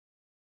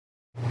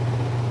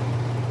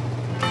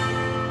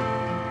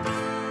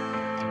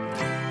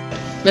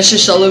Mr.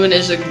 Sullivan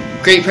is a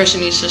great person.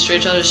 He needs to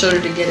stretch out his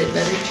shoulder to get it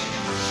better.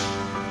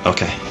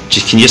 Okay.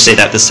 Can you say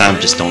that this time?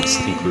 Just don't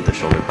include the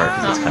shoulder part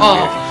because it's kind of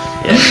weird.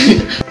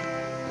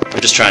 Yeah.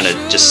 I'm just trying to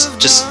just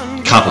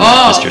compliment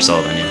Mr.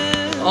 Sullivan.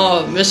 Yeah.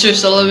 Oh, Mr.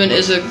 Sullivan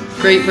is a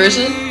great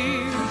person.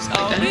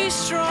 Okay.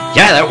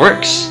 Yeah, that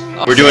works.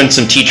 We're doing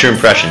some teacher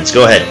impressions.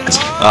 Go ahead.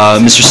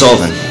 Mr.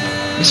 Sullivan.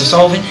 Mr.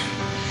 Sullivan,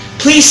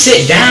 please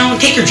sit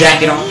down. Take your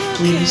jacket off,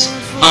 please.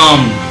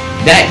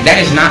 That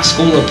is not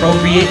school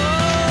appropriate.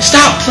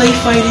 Stop play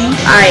fighting.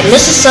 Alright,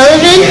 Mr.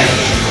 Sullivan,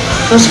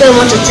 from scale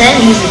 1 to 10,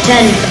 he's a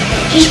 10.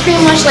 He's pretty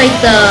much like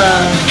the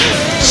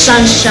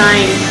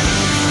sunshine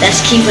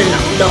that's keeping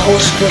the whole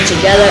school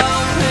together.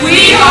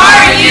 We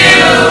are you!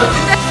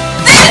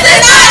 This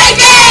is not a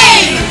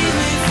game!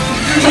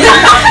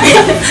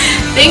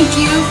 Thank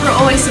you for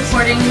always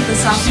supporting the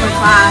sophomore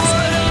class.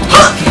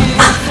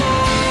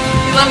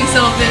 We love you,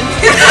 Sullivan.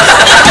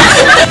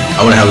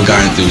 I would have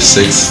gotten through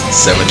 6th,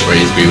 7th, or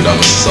 8th grade without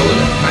Mr.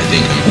 Sullivan. I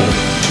thank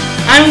him.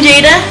 I'm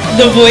Jada,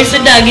 the voice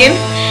of Duggan,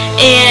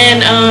 and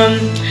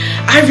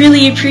I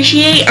really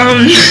appreciate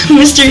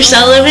Mr.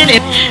 Sullivan. And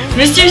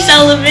Mr.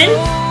 Sullivan,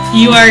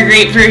 you are a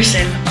great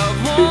person.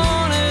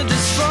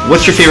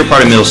 What's your favorite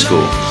part of middle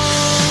school?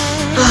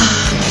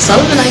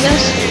 Sullivan, I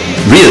guess.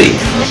 Really?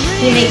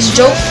 He makes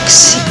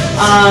jokes.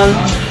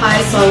 Hi,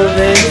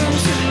 Sullivan.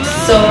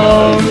 So,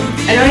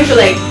 I know you for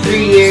like 3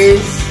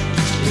 years.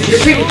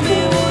 You're pretty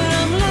cool.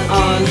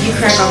 You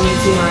crack on me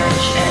too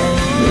much and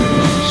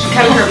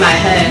kind of hurt my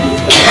head.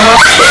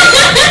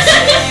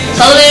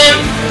 Sullivan,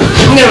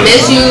 I'm gonna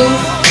miss you.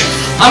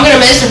 I'm gonna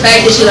miss the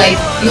fact that you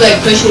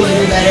push me to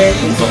do better.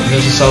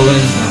 Mr.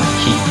 Sullivan,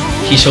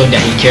 he showed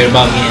that he cared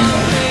about me and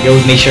he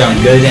always made sure I'm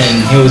good and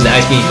he always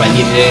asked me if I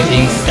needed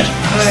anything.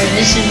 Alright,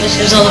 this is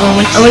Mr.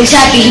 Sullivan. And when he's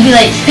happy, he'd be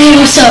like, hey,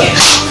 what's up?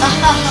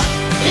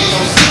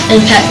 And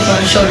pat me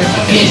on the shoulder.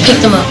 And he'd pick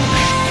them up.